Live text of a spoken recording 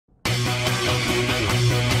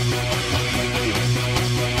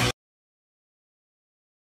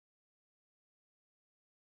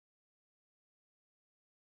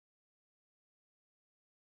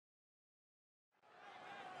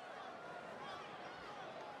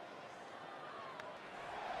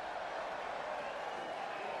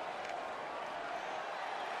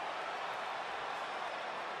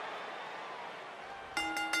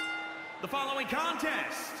following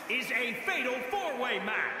contest is a fatal four-way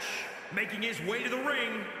match. Making his way to the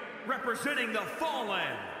ring, representing the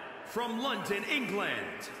Fallen, from London, England,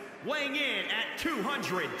 weighing in at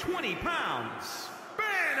 220 pounds,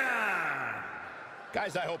 Banner!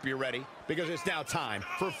 Guys, I hope you're ready, because it's now time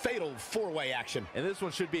for fatal four-way action. And this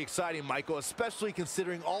one should be exciting, Michael, especially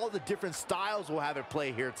considering all the different styles we'll have at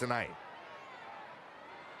play here tonight.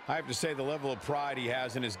 I have to say, the level of pride he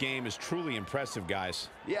has in his game is truly impressive, guys.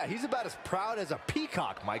 Yeah, he's about as proud as a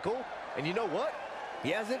peacock, Michael. And you know what? He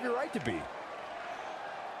has every right to be.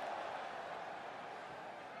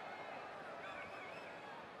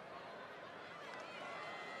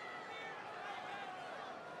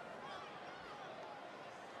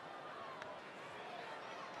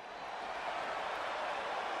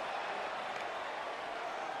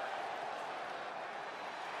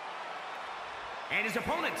 And his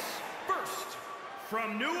opponents, first,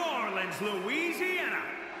 from New Orleans, Louisiana,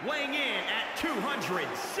 weighing in at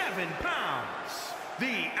 207 pounds,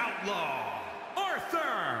 the Outlaw,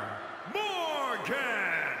 Arthur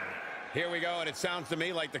Morgan. Here we go, and it sounds to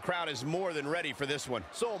me like the crowd is more than ready for this one.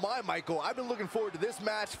 So am I, Michael. I've been looking forward to this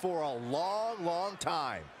match for a long, long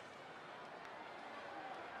time.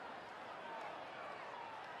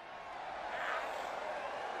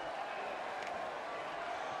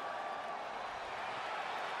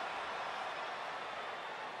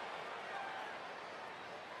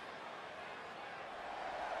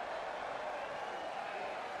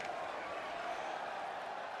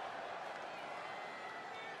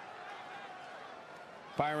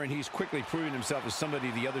 Byron, he's quickly proving himself as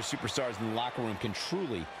somebody the other superstars in the locker room can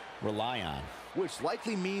truly rely on. Which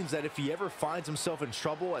likely means that if he ever finds himself in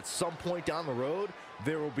trouble at some point down the road,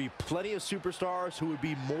 there will be plenty of superstars who would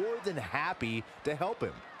be more than happy to help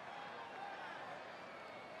him.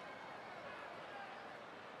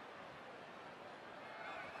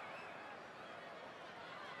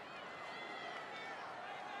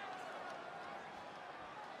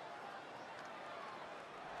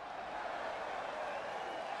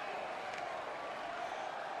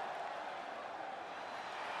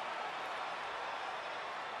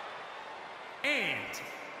 And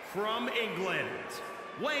from England,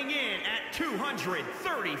 weighing in at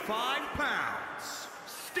 235 pounds,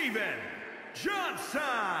 Steven Johnson.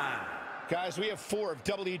 Guys, we have four of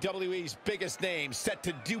WWE's biggest names set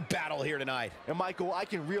to do battle here tonight. And Michael, I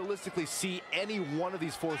can realistically see any one of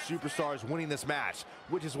these four superstars winning this match,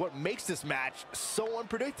 which is what makes this match so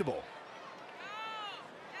unpredictable.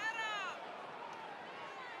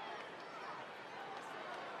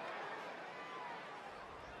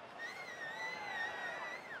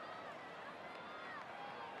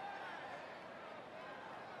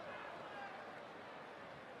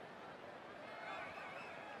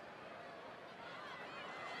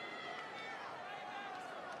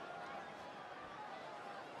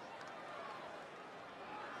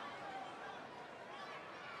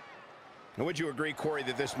 And would you agree, Corey,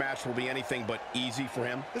 that this match will be anything but easy for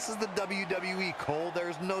him? This is the WWE, Cole.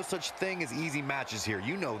 There's no such thing as easy matches here.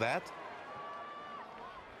 You know that.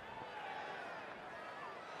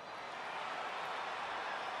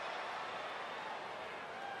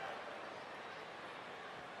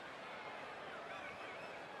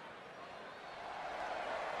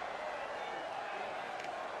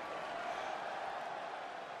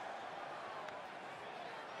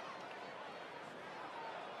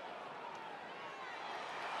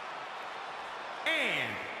 And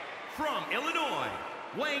from Illinois,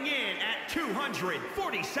 weighing in at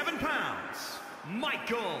 247 pounds,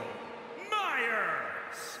 Michael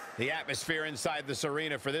Myers. The atmosphere inside this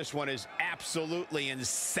arena for this one is absolutely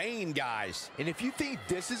insane, guys. And if you think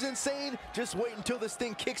this is insane, just wait until this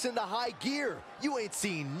thing kicks into high gear. You ain't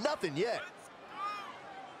seen nothing yet.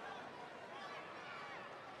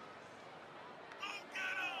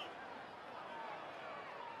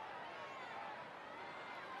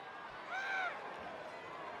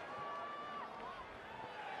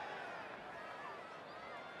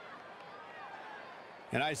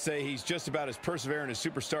 And I say he's just about as persevering a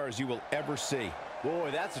superstar as you will ever see. Boy,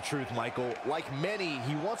 that's the truth, Michael. Like many,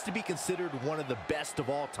 he wants to be considered one of the best of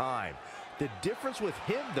all time. The difference with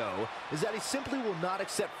him, though, is that he simply will not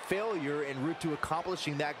accept failure en route to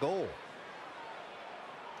accomplishing that goal.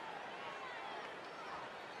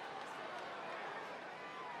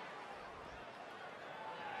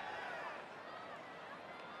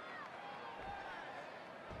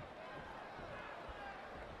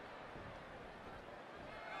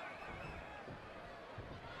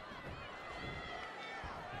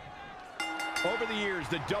 Over the years,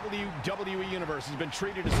 the WWE Universe has been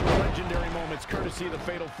treated to some legendary moments courtesy of the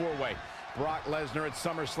Fatal 4-Way. Brock Lesnar at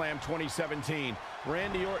SummerSlam 2017.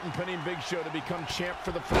 Randy Orton pinning Big Show to become champ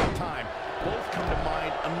for the fourth time. Both come to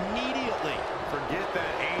mind immediately. Forget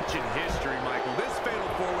that ancient history, Michael. This fatal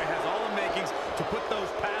four-way has all the makings to put those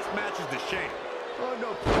past matches to shame. Oh,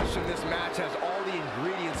 no question this match has all the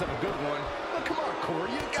ingredients of a good one. But come on, Corey,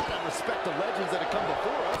 you gotta respect the legends that have come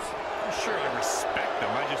before us. I'm sure I respect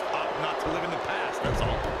them. I just opt not to live in the past, that's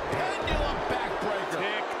all. Pendulum backbreaker.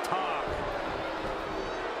 Tick-tock.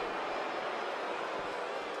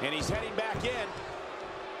 And he's heading back in.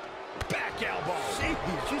 Back elbow. Jeez,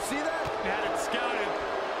 did you see that? Had it scouted.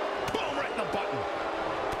 Boom, right in the button.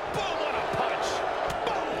 Boom, what a punch.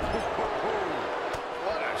 Boom.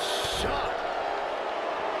 What a shot.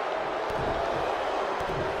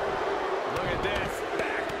 Look at this.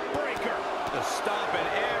 Backbreaker. The stomp in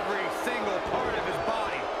every single part of his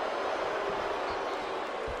body.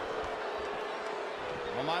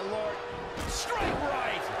 Oh, my Lord. Straight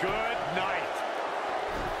right. Good night.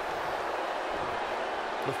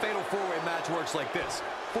 The fatal four-way match works like this.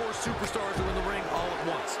 4 superstars are in the ring all at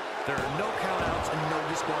once. There are no countouts and no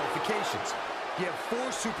disqualifications. You have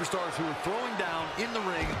 4 superstars who are throwing down in the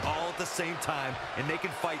ring all at the same time, and they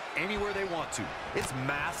can fight anywhere they want to. It's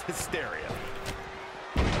mass hysteria.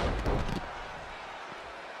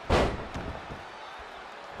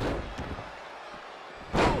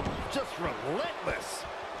 Oh, just relentless.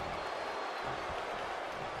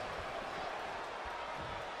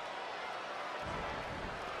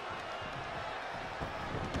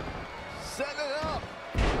 Set it up.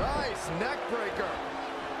 Nice neck breaker.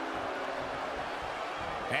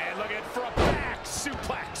 And looking for a back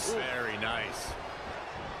suplex. Ooh. Very nice.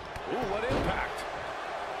 Ooh, what impact.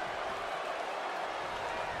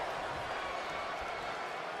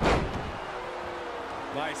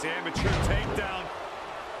 Nice amateur takedown.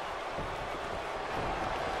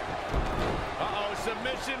 Uh-oh,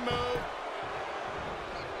 submission move.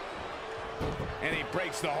 And he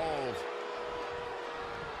breaks the hold.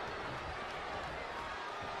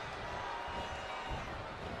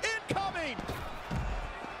 Incoming!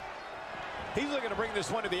 He's looking to bring this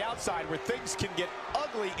one to the outside where things can get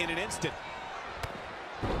ugly in an instant.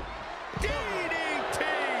 DDT!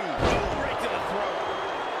 Right to the throat.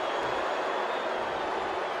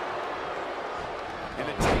 And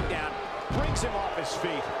the takedown brings him off his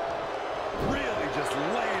feet. Really just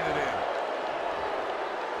laying it in.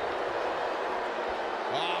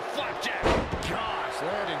 Oh, flapjack. Gosh,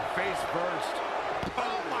 landing face first.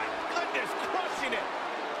 Oh, my goodness, crushing it.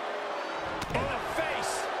 In the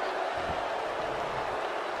face.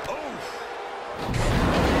 Oof.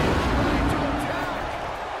 Ready to attack.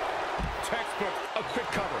 Textbook, a quick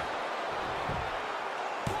cover.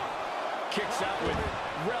 Kicks out with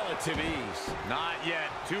relative ease. Not yet.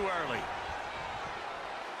 Too early.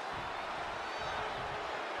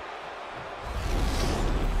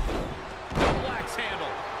 Double axe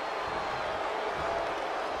handle.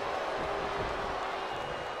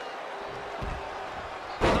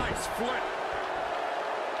 Nice flip.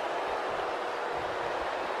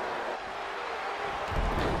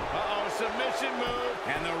 Uh-oh, submission move.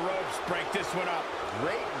 And the ropes break this one up.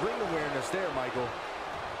 Great ring awareness there, Michael.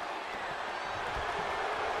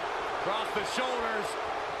 Cross the shoulders.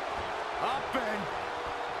 Up and...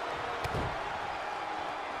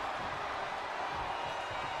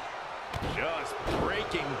 Just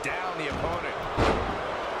breaking down the opponent.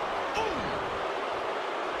 Ooh.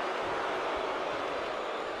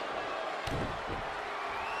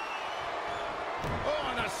 Oh,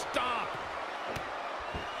 and a stomp.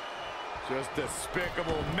 Just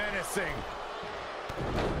despicable, menacing.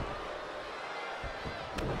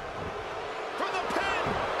 For the pin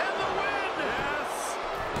and the win. Yes.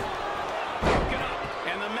 Broken up,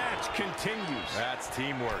 and the match continues. That's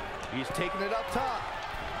teamwork. He's taking it up top.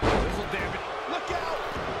 This'll damage. Look out!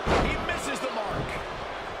 He misses the mark.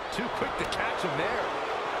 Too quick to catch him there.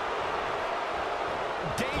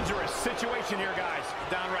 Dangerous situation here, guys.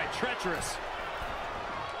 Downright treacherous.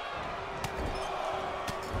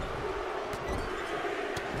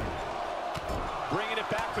 Bringing it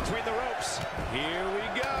back between the ropes. Here we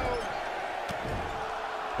go.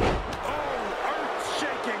 Oh,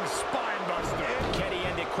 earth-shaking spine buster. And can he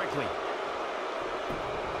end it quickly?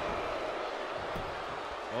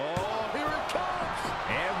 Oh, here it comes.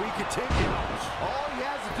 And we continue. All he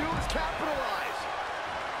has to do is capitalize.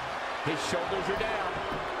 His shoulders are down.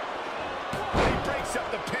 He breaks up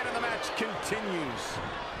the pin and the match continues.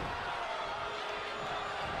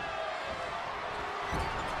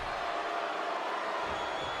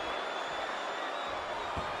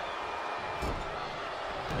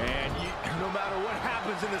 And no matter what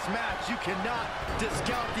happens in this match, you cannot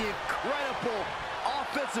discount the incredible offense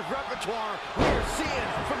offensive repertoire we are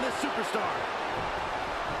seeing from this superstar.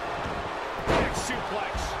 Back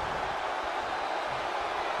suplex.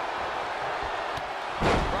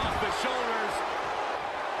 Across the shoulders.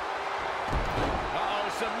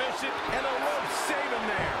 Uh-oh, submission, and a rope save him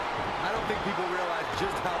there. I don't think people realize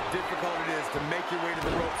just how difficult it is to make your way to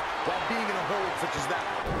the ropes while being in a hold such as that.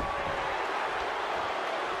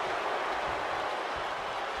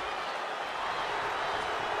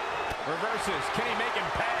 Reverses. Can he make him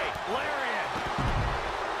pay? Lariat.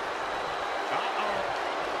 Uh-oh.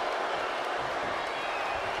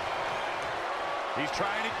 He's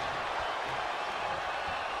trying to...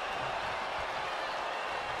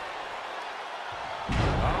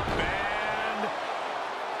 Up and...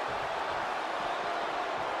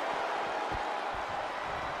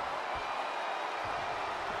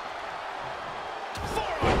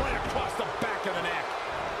 Forearm right across the back of the neck.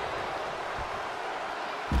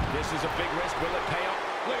 This is a big risk. Will it pay off?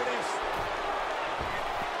 Look at this.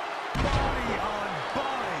 Body on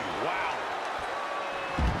body. Wow.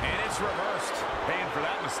 And it's reversed. Paying for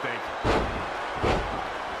that mistake.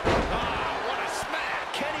 Ah, what a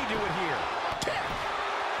smack. Can he do it here? Kick.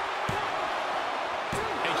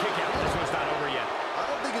 And kick out. This one's not over yet. I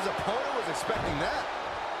don't think his opponent was expecting that.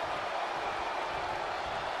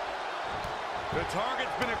 The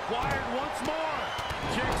target's been acquired once more.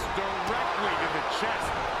 Kicks directly to the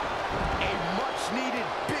chest. A much-needed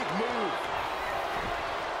big move.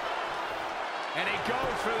 And he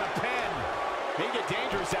goes for the pin. They get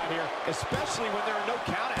dangerous out here, especially when there are no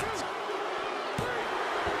countouts.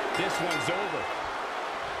 This one's over.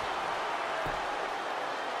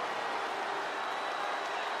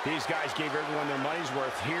 These guys gave everyone their money's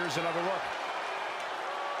worth. Here's another look.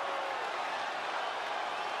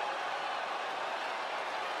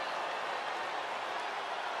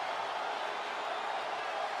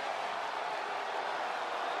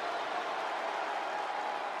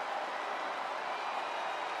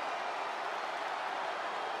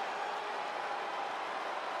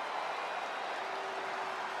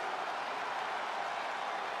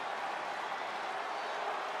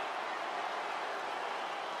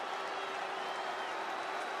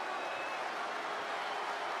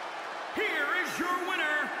 Here is your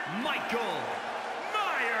winner, Michael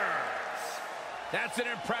Myers. That's an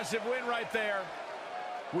impressive win right there.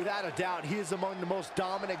 Without a doubt, he is among the most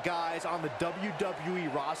dominant guys on the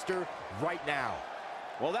WWE roster right now.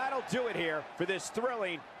 Well, that'll do it here for this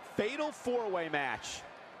thrilling Fatal 4-Way match.